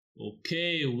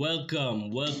Okay,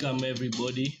 welcome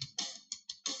everybody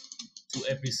to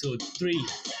episode 3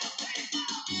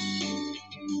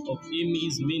 of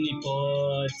Imi's Mini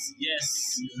Pods.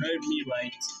 Yes, you heard me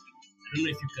right. I don't know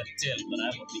if you can tell, but I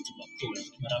have a bit of a cold.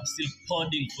 But I'm still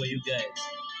podding for you guys.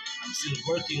 I'm still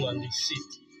working on this shit.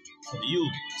 For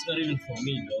you. It's not even for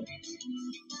me, dog.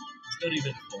 It's not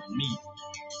even for me.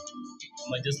 I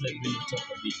might just let Willie talk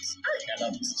a bit. I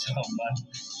love this job, man.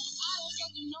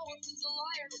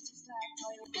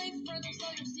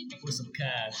 For some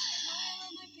cash.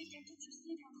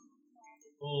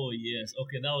 Oh yes,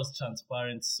 okay, that was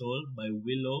Transparent Soul by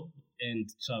Willow and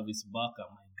Travis Barker,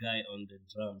 my guy on the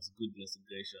drums. Goodness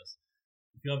gracious.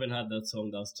 If you haven't heard that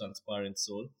song, that was Transparent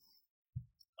Soul.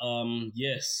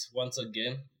 Yes, once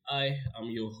again, I am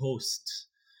your host,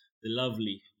 the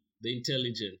lovely, the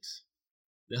intelligent,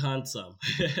 the handsome.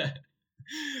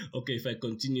 Okay, if I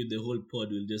continue, the whole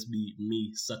pod will just be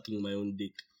me sucking my own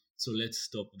dick. So let's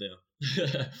stop there.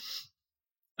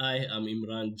 I am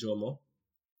Imran Jomo.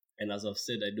 And as I've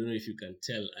said, I don't know if you can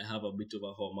tell, I have a bit of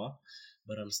a homer,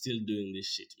 but I'm still doing this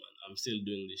shit, man. I'm still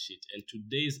doing this shit. And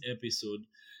today's episode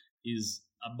is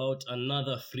about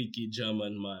another freaky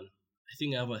German man. I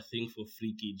think I have a thing for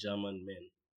freaky German men.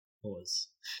 Pause.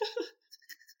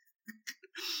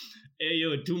 Hey,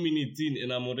 yo, 2 minutes in,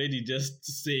 and I'm already just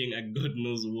saying a God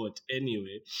knows what.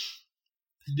 Anyway,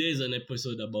 today is an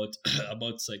episode about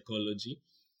about psychology,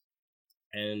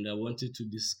 and I wanted to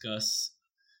discuss.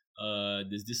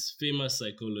 There's this famous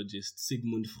psychologist,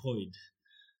 Sigmund Freud.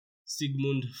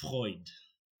 Sigmund Freud.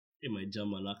 Hey, my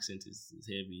German accent is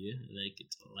heavy. I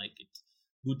like it.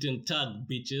 Guten Tag,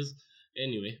 bitches.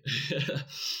 Anyway,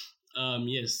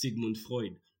 yes, Sigmund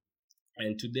Freud.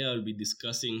 And today I'll be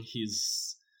discussing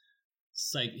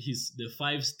the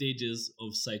 5 stages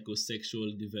of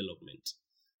psychosexual development.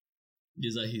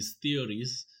 These are his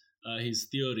theories, his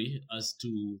theory as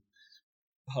to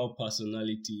how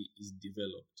personality is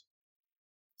developed.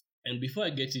 And before I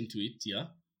get into it,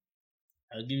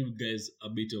 I'll give you guys a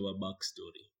bit of a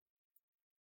backstory.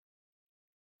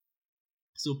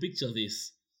 So picture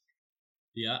this.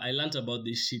 I learned about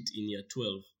this shit in year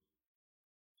 12.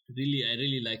 I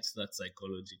really liked that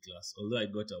psychology class. Although I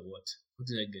got a what? What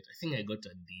did I get? I think I got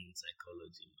a D in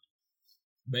psychology.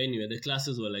 But anyway, the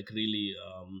classes were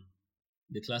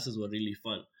really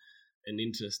fun and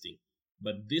interesting.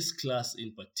 But this class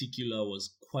in particular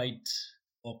was quite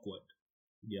awkward.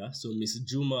 So Miss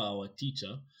Juma, our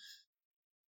teacher,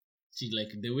 she,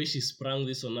 like, the way she sprung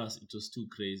this on us, it was too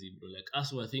crazy, bro. Like,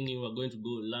 us were thinking we were going to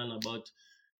go learn about,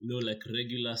 like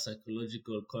regular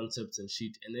psychological concepts and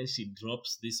shit, and then she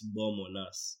drops this bomb on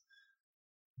us.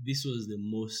 This was the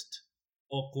most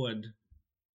awkward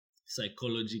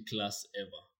psychology class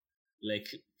ever. Like,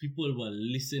 people were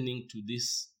listening to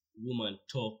this woman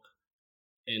talk,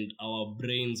 and our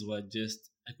brains were just,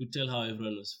 I could tell how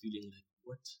everyone was feeling, like,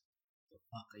 what the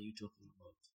fuck are you talking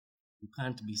about? You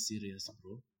can't be serious,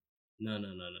 bro. No.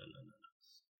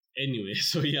 Anyway,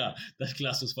 so that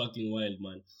class was fucking wild,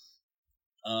 man.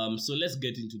 So let's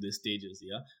get into the stages,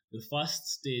 The first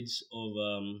stage of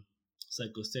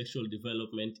psychosexual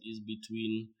development is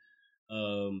between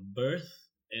birth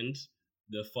and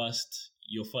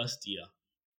your first year.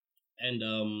 And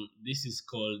this is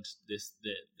called the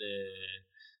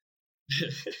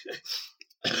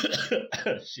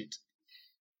shit.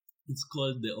 It's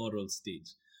called the oral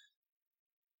stage.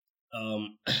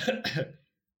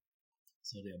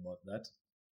 Sorry about that.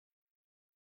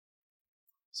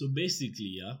 So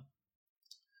basically,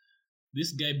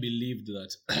 this guy believed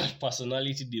that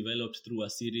personality develops through a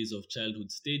series of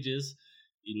childhood stages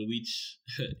in which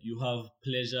you have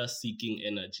pleasure-seeking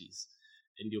energies.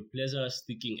 And your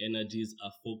pleasure-seeking energies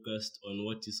are focused on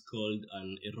what is called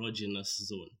an erogenous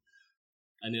zone.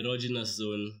 An erogenous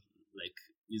zone, like,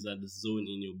 is a zone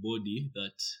in your body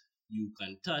that you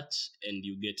can touch and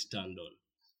you get turned on.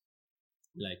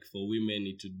 Like, for women,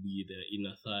 it would be the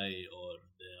inner thigh or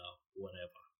their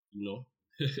whatever,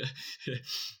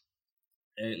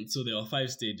 And so there are 5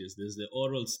 stages. There's the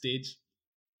oral stage,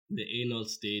 the anal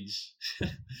stage.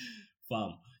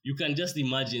 Fam, you can just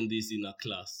imagine this in a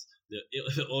class.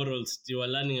 The oral, you are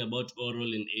learning about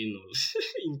oral and anal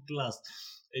in class.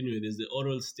 Anyway, there's the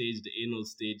oral stage, the anal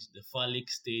stage, the phallic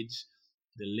stage,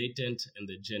 the latent, and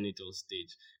the genital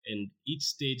stage. And each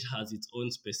stage has its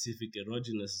own specific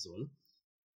erogenous zone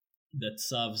that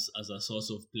serves as a source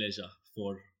of pleasure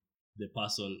for the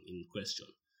person in question.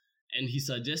 And he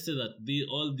suggested that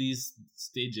all these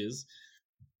stages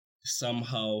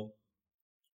somehow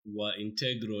were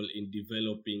integral in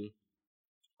developing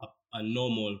a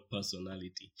normal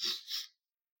personality.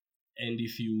 And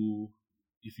if you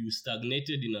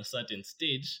stagnated in a certain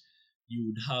stage, you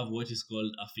would have what is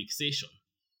called a fixation.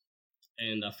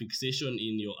 And a fixation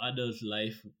in your adult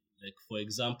life, like for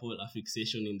example, a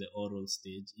fixation in the oral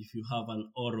stage. If you have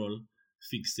an oral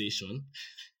fixation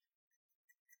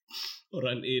or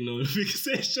an anal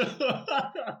fixation, I'm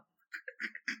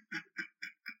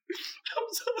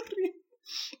sorry.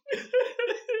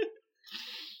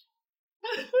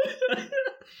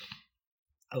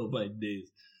 Oh my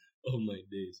days. Oh my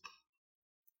days.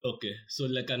 Okay, so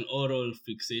like an oral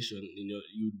fixation,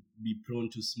 you'd be prone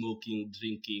to smoking,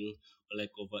 drinking, or like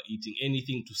overeating,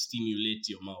 anything to stimulate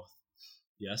your mouth.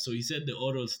 Yeah, so he said the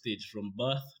oral stage from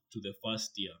birth to the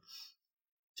first year.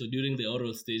 So during the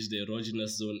oral stage, the erogenous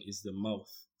zone is the mouth.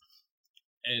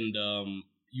 And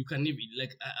you can even,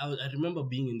 like, I remember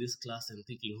being in this class and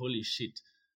thinking, holy shit,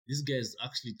 this guy is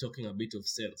actually talking a bit of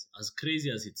sense. As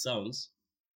crazy as it sounds,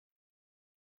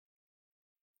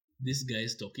 this guy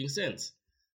is talking sense.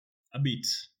 A bit.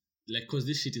 Like, cause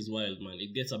this shit is wild, man.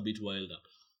 It gets a bit wilder.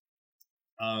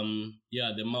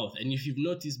 Yeah, the mouth. And if you've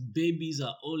noticed, babies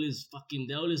are always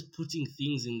they're always putting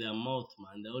things in their mouth,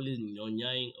 man. They're always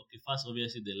nyonyaing. Okay, first,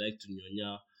 obviously, they like to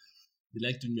nyonya. They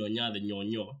like to nyonya the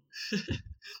nyonyo.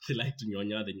 They like to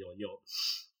nyonya the nyonyo.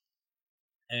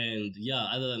 And yeah,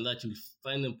 other than that, you'll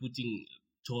find them putting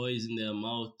toys in their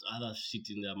mouth, other shit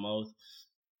in their mouth.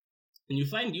 And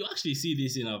you actually see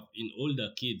this in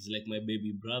older kids, like my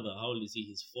baby brother. How old is he?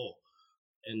 He's 4.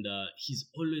 And he's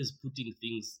always putting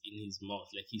things in his mouth.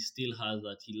 Like he still has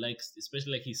that. He likes,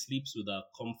 especially like he sleeps with a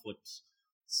comfort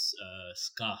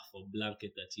scarf or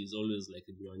blanket that he's always like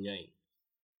nyonyaing.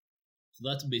 So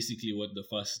that's basically what the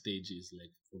first stage is.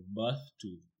 Like from birth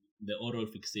to the oral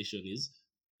fixation is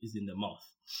in the mouth.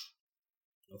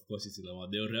 Of course, it's in the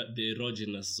mouth. The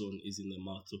erogenous zone is in the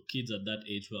mouth. So kids at that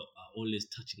age are always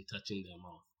touching their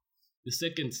mouth. The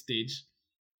second stage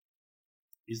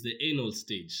is the anal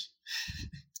stage.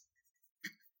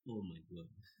 Oh my god.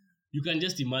 You can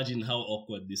just imagine how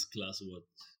awkward this class was,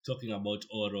 talking about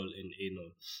oral and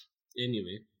anal.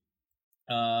 Anyway,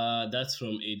 that's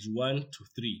from age 1 to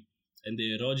 3. And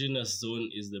the erogenous zone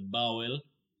is the bowel,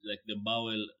 the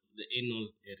anal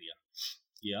area.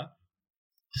 Yeah.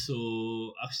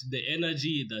 So actually, the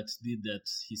energy that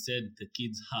he said the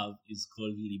kids have is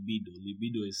called libido.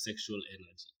 Libido is sexual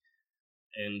energy.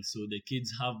 And so the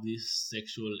kids have this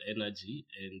sexual energy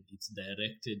and it's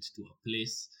directed to a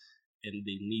place and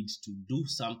they need to do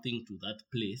something to that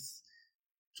place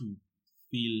to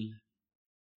feel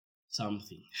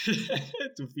something,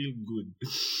 to feel good.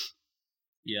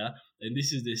 Yeah. And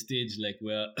this is the stage like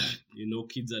where,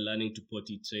 kids are learning to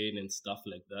potty train and stuff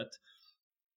like that.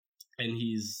 And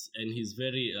he's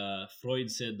very,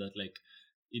 Freud said that like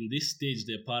in this stage,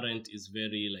 the parent is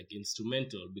very like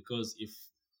instrumental, because if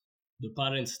the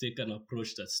parents take an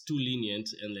approach that's too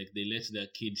lenient and like they let their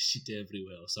kid shit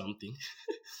everywhere or something,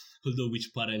 although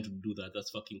which parent would do that? That's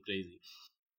fucking crazy.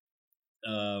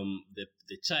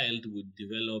 The child would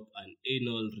develop an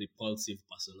anal repulsive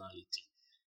personality,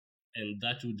 and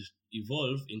that would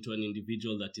evolve into an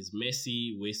individual that is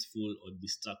messy, wasteful, or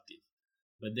destructive.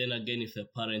 But then again, if the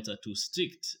parents are too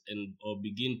strict or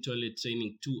begin toilet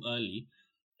training too early,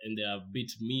 and they are a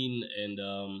bit mean and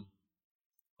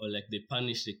or like they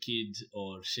punish the kid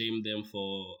or shame them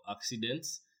for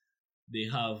accidents, the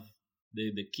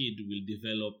kid will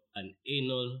develop an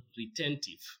anal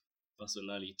retentive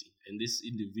personality. And this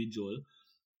individual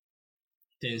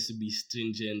tends to be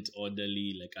stringent,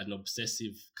 orderly, like an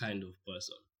obsessive kind of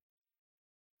person.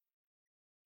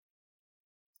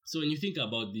 So when you think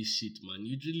about this shit, man,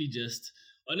 you'd really just...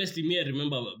 Honestly, I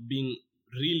remember being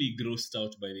really grossed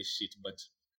out by this shit, but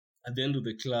at the end of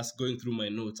the class, going through my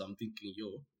notes, I'm thinking,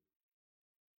 yo,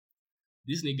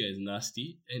 this nigga is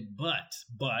nasty, but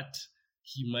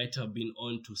he might have been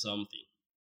onto something.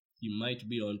 He might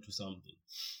be onto something.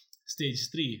 Stage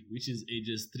 3, which is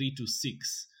ages 3 to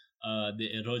 6, the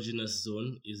erogenous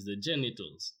zone is the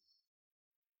genitals.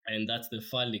 And that's the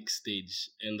phallic stage.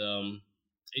 And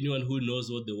anyone who knows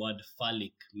what the word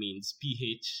phallic means,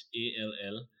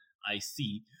 P-H-A-L-L-I-C,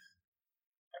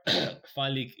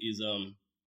 phallic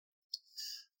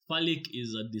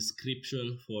is a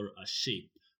description for a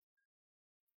shape.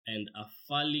 And a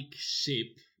phallic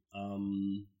shape,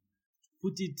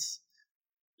 put it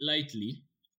lightly,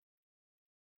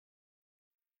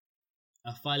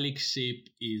 a phallic shape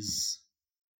is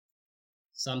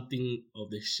something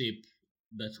of the shape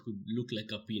that could look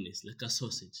like a penis, like a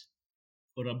sausage,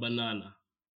 or a banana,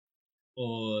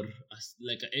 or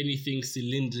like anything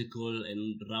cylindrical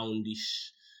and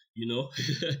roundish,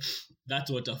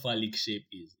 That's what a phallic shape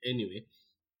is. Anyway,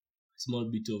 small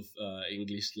bit of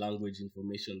English language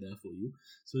information there for you.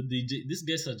 So this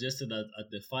guy suggested that at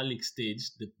the phallic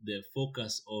stage, the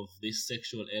focus of this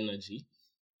sexual energy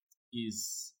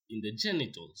is in the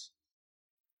genitals.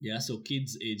 Yeah, so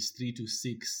kids age 3 to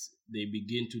 6, they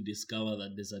begin to discover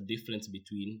that there's a difference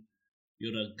between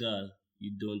you're a girl,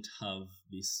 you don't have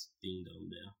this thing down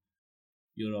there.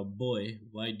 You're a boy,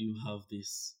 why do you have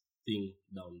this thing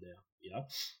down there? Yeah.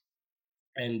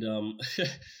 And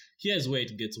here's where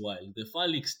it gets wild. The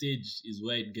phallic stage is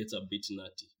where it gets a bit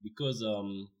nutty because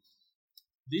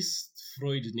this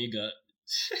Freud nigga,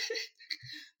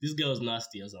 this guy was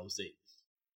nasty, as I'm saying.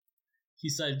 He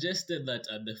suggested that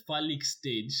at the phallic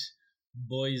stage,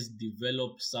 boys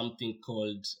develop something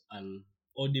called an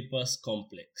Oedipus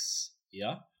complex.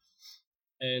 Yeah.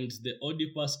 And the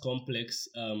Oedipus complex,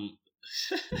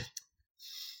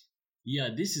 yeah,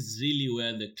 this is really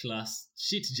where the class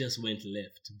shit just went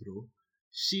left, bro.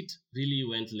 Shit really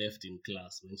went left in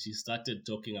class when she started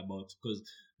talking about, because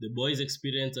the boys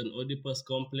experience an Oedipus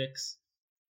complex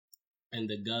and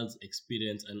the girls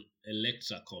experience an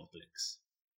Electra complex.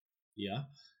 Yeah.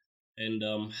 And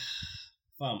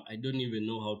fam, I don't even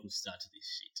know how to start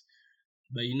this shit.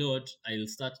 But you know what? I'll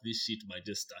start this shit by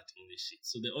just starting this shit.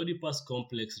 So the Oedipus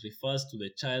complex refers to the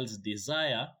child's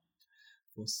desire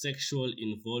for sexual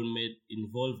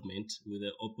involvement with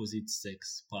the opposite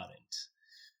sex parent,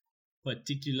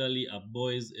 particularly a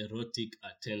boy's erotic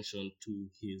attention to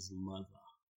his mother.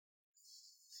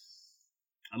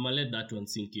 I'm gonna let that one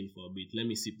sink in for a bit. Let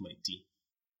me sip my tea.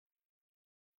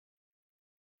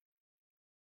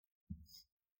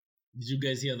 Did you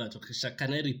guys hear that? Okay,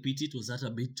 can I repeat it? Was that a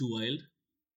bit too wild?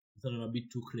 Was that a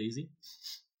bit too crazy?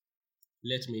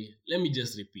 Let me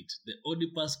just repeat. The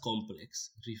Oedipus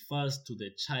complex refers to the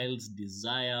child's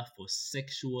desire for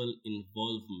sexual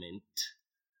involvement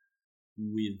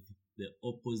with the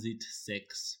opposite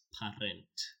sex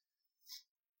parent.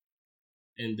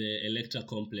 And the Electra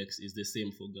complex is the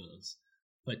same for girls,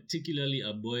 particularly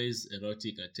a boy's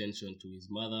erotic attention to his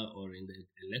mother, or in the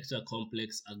Electra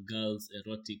complex, a girl's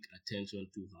erotic attention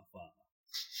to her father.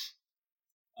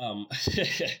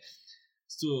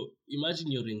 So imagine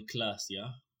you're in class,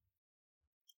 yeah,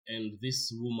 and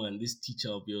this woman, this teacher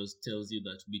of yours, tells you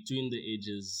that between the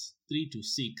ages 3 to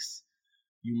 6,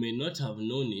 you may not have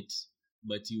known it,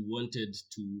 but you wanted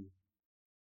to.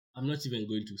 I'm not even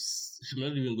going to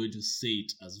say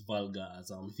it as vulgar as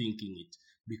I'm thinking it,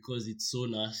 because it's so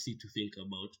nasty to think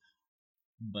about.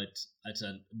 But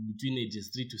between ages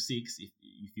 3 to 6,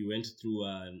 if you went through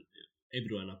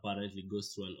everyone apparently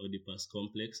goes through an Oedipus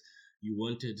complex, you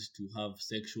wanted to have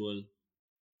sexual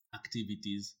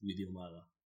activities with your mother.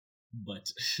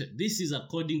 But this is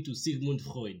according to Sigmund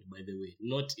Freud, by the way,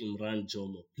 not Imran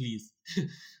Jomo. Please,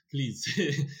 please.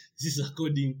 This is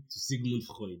according to Sigmund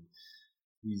Freud.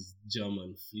 These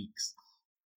German freaks.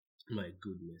 My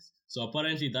goodness. So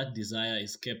apparently that desire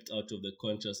is kept out of the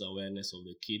conscious awareness of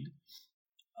the kid.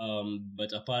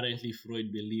 But apparently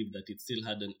Freud believed that it still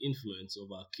had an influence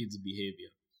over a kid's behavior.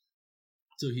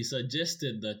 So he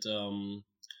suggested that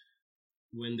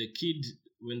when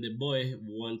the boy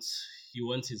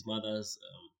wants his mother's,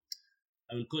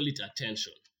 I will call it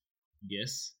attention.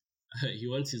 Yes, he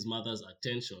wants his mother's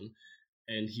attention,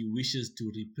 and he wishes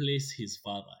to replace his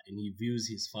father, and he views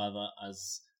his father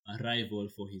as a rival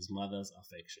for his mother's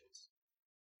affections.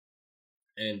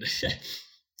 And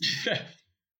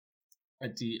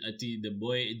the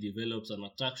boy develops an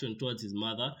attraction towards his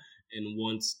mother and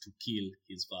wants to kill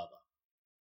his father.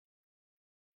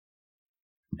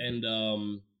 And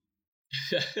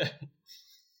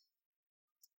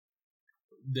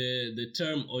the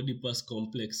term Oedipus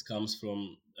complex comes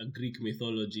from a Greek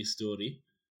mythology story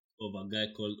of a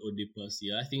guy called Oedipus.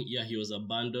 Yeah, I think he was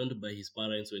abandoned by his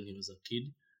parents when he was a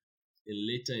kid. And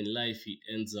later in life, he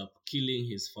ends up killing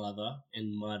his father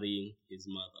and marrying his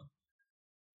mother.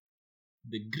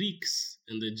 The Greeks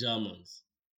and the Germans,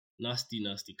 nasty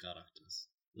characters.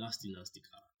 Nasty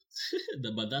characters.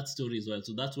 But that story is wild.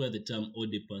 So that's where the term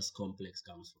Oedipus complex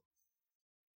comes from.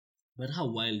 But how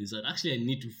wild is that? Actually,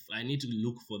 I need to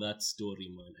look for that story,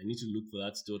 man. I need to look for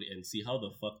that story and see how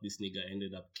the fuck this nigga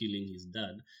ended up killing his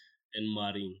dad and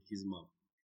marrying his mom.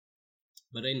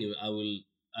 But anyway, I will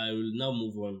now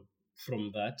move on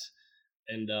from that.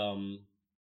 And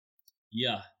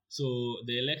so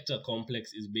the Electra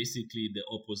complex is basically the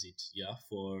opposite,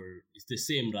 it's the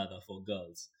same rather for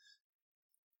girls.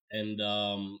 And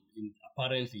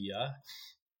apparently,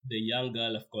 the young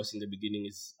girl, of course, in the beginning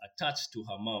is attached to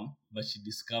her mom, but she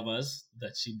discovers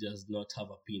that she does not have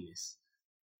a penis.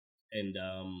 And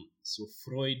so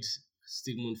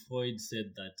Sigmund Freud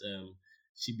said that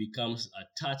she becomes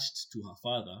attached to her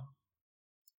father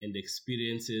and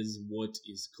experiences what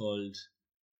is called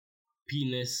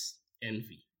penis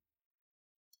envy.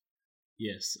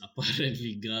 Yes,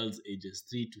 apparently girls ages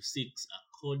 3 to 6,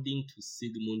 according to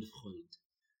Sigmund Freud,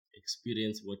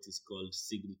 experience what is called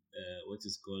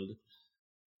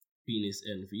penis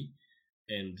envy,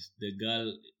 and the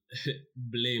girl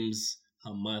blames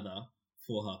her mother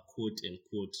for her quote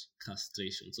unquote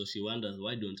castration. So she wonders,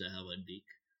 why don't I have a dick?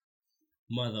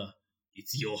 Mother,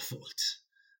 it's your fault.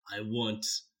 I want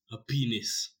a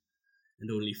penis,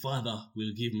 and only father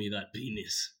will give me that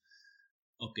penis.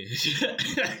 Okay.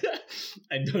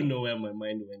 I don't know where my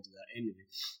mind went there. Anyway,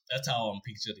 that's how I'm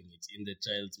picturing it in the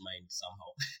child's mind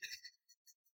somehow.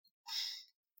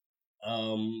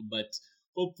 But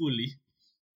hopefully,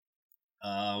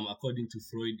 according to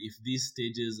Freud, if these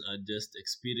stages are just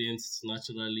experienced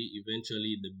naturally,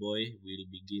 eventually the boy will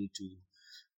begin to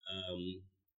um,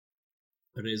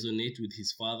 resonate with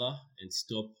his father and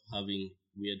stop having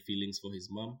weird feelings for his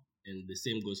mom. And the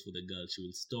same goes for the girl. She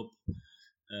will stop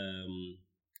um,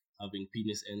 having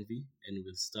penis envy and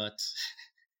will start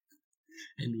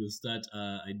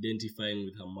identifying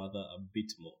with her mother a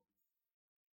bit more.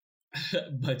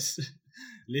 But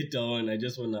later on, I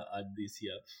just want to add this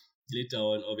here. Later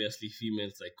on, obviously,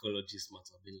 female psychologists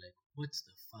must have been like, what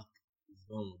the fuck is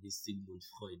wrong with this Sigmund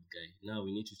Freud guy? Now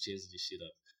we need to change this shit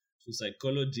up. So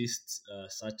psychologists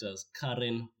such as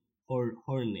Karen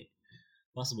Horney,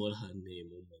 first of all, her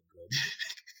name, oh my god.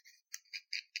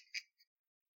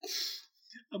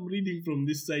 I'm reading from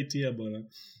this site here, but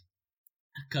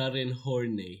Karen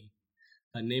Horney.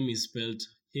 Her name is spelled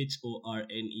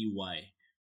Horney.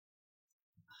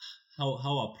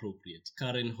 How appropriate.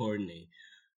 Karen Horney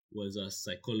was a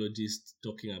psychologist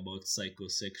talking about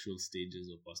psychosexual stages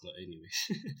of personal. Anyway.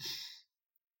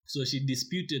 So she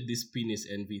disputed this penis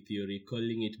envy theory,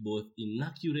 calling it both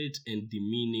inaccurate and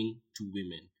demeaning to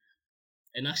women.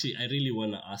 And actually, I really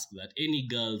want to ask that any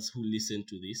girls who listen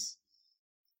to this,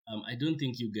 I don't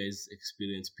think you guys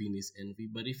experience penis envy,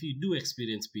 but if you do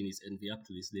experience penis envy up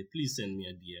to this day, please send me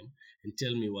a DM and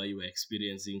tell me why you are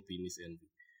experiencing penis envy.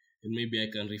 And maybe I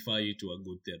can refer you to a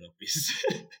good therapist.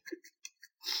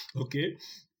 Okay?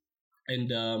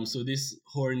 And so this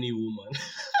horny woman...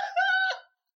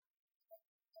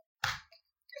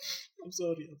 I'm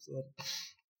sorry.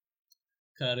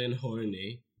 Karen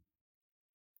Horney,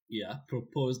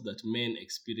 proposed that men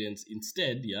experience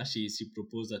she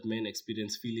proposed that men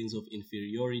experience feelings of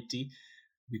inferiority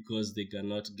because they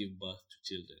cannot give birth to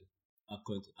children.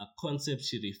 A concept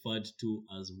she referred to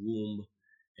as womb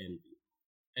envy.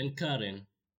 And Karen,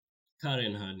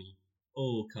 honey,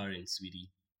 oh Karen,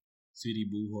 sweetie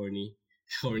boo,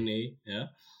 horny, yeah.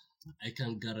 I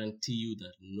can guarantee you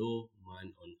that no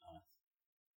man on earth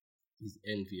is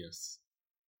envious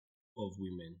of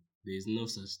women. There is no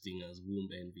such thing as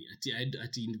womb envy.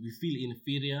 We feel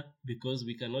inferior because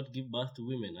we cannot give birth to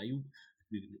women.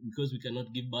 Because we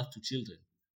cannot give birth to children?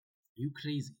 Are you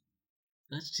crazy?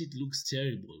 That shit looks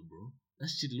terrible, bro. That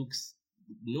shit looks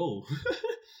no.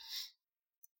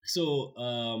 So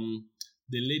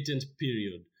the latent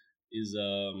period is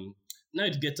now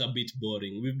it gets a bit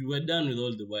boring. We're done with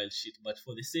all the wild shit, but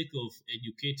for the sake of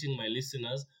educating my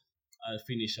listeners, I'll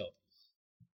finish up.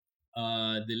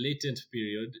 The latent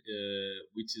period,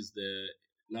 which is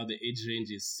now the age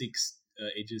range is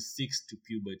ages 6 to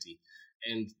puberty,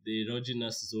 and the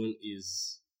erogenous zone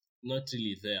is not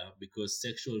really there because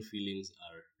sexual feelings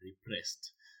are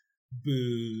repressed. Boo.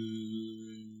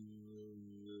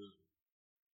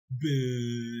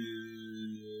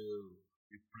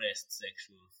 Repressed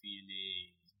sexual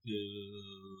feelings. Boo.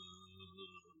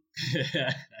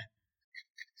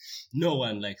 No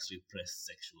one likes repressed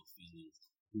sexual feelings.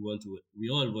 We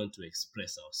all want to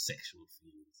express our sexual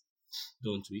feelings,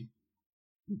 don't we?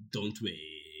 Don't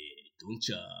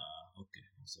ya? Okay,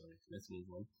 I'm sorry. Let's move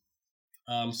on.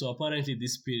 So apparently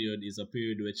this period is a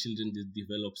period where children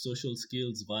develop social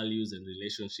skills, values, and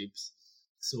relationships.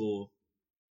 So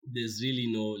there's really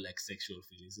no like sexual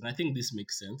feelings, and I think this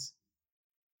makes sense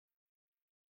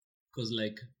because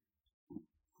like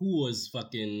who was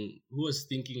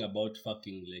thinking about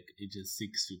fucking like ages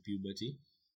 6 to puberty?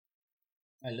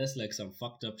 Unless like some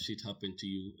fucked up shit happened to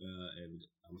you, and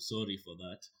I'm sorry for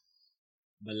that.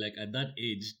 But like at that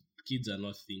age, kids are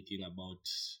not thinking about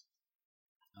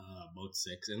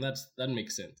sex, and that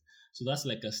makes sense. So that's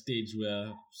like a stage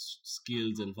where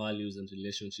skills and values and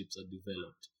relationships are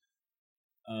developed.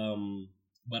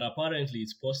 But apparently,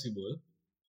 it's possible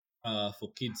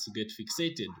for kids to get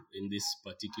fixated in this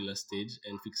particular stage,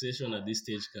 and fixation at this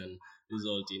stage can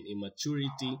result in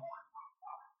immaturity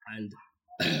and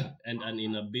and an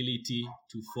inability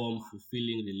to form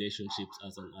fulfilling relationships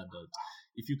as an adult.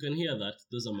 If you can hear that,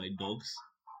 those are my dogs.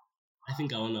 I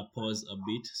think I want to pause a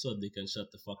bit so that they can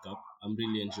shut the fuck up. I'm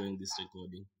really enjoying this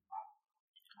recording.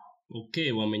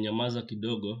 Okay, wamenyamaza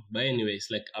kidogo. But anyways,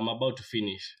 like I'm about to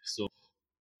finish. So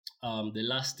the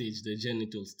last stage, the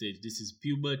genital stage, this is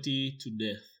puberty to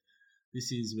death.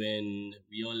 This is when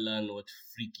we all learn what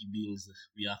freaky beings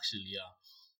we actually are.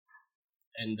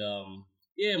 And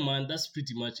yeah, man, that's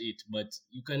pretty much it. But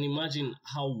you can imagine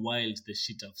how wild the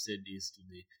shit I've said is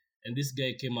today. And this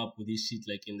guy came up with this shit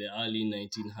like in the early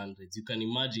 1900s. You can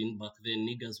imagine back then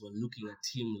niggas were looking at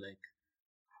him like,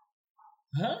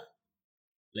 huh?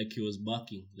 Like he was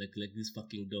barking, like this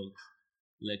fucking dog.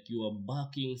 Like you are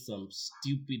barking some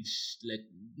stupid like,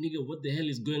 nigga, what the hell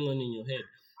is going on in your head?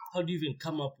 How do you even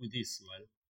come up with this, man?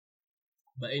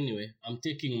 But anyway, I'm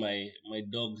taking my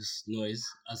dog's noise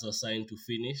as a sign to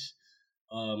finish.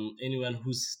 Anyone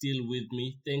who's still with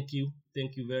me, thank you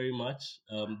very much.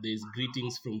 There's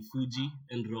greetings from Fuji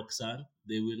and Roxanne.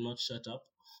 They will not shut up.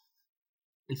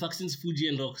 In fact, since Fuji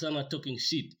and Roxanne are talking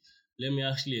shit, let me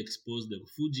actually expose them.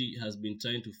 Fuji has been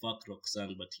trying to fuck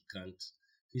Roxanne, but he can't.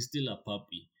 He's still a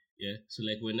puppy. Yeah. So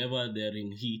like whenever they're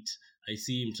in heat, I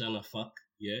see him trying to fuck.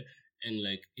 Yeah. And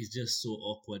like it's just so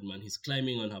awkward, man. He's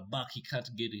climbing on her back, he can't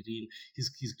get it in.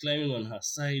 He's climbing on her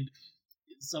side.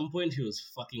 At some point he was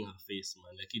fucking her face,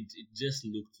 man. Like it just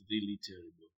looked really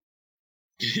terrible.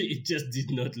 It just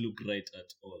did not look right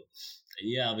at all.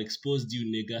 And yeah, I've exposed you,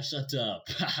 nigga. Shut up.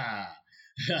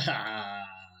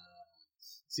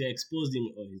 See, I exposed him.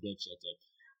 Oh, he's not shut up.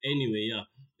 Anyway, yeah.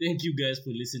 Thank you guys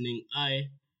for listening. I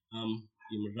am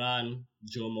Imran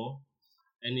Jomo.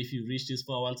 And if you've reached this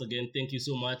far, once again, thank you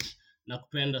so much.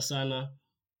 Nakupenda sana.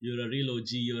 You're a real OG.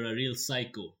 You're a real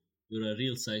psycho. You're a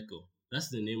real psycho. That's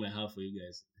the name I have for you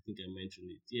guys. I think I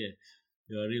mentioned it. Yeah.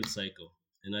 You're a real psycho.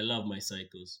 And I love my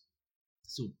psychos.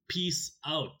 So peace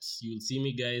out. You will see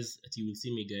me, guys. You will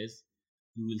see me, guys.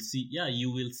 You will see. Yeah,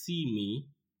 you will see me.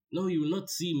 No, you will not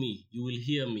see me. You will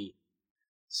hear me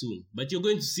soon. But you're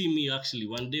going to see me actually.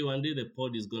 One day the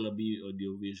pod is gonna be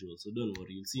audio visual. So don't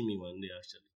worry. You'll see me one day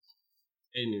actually.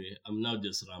 Anyway, I'm now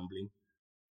just rambling.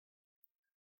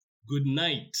 Good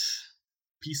night.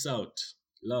 Peace out.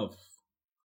 Love.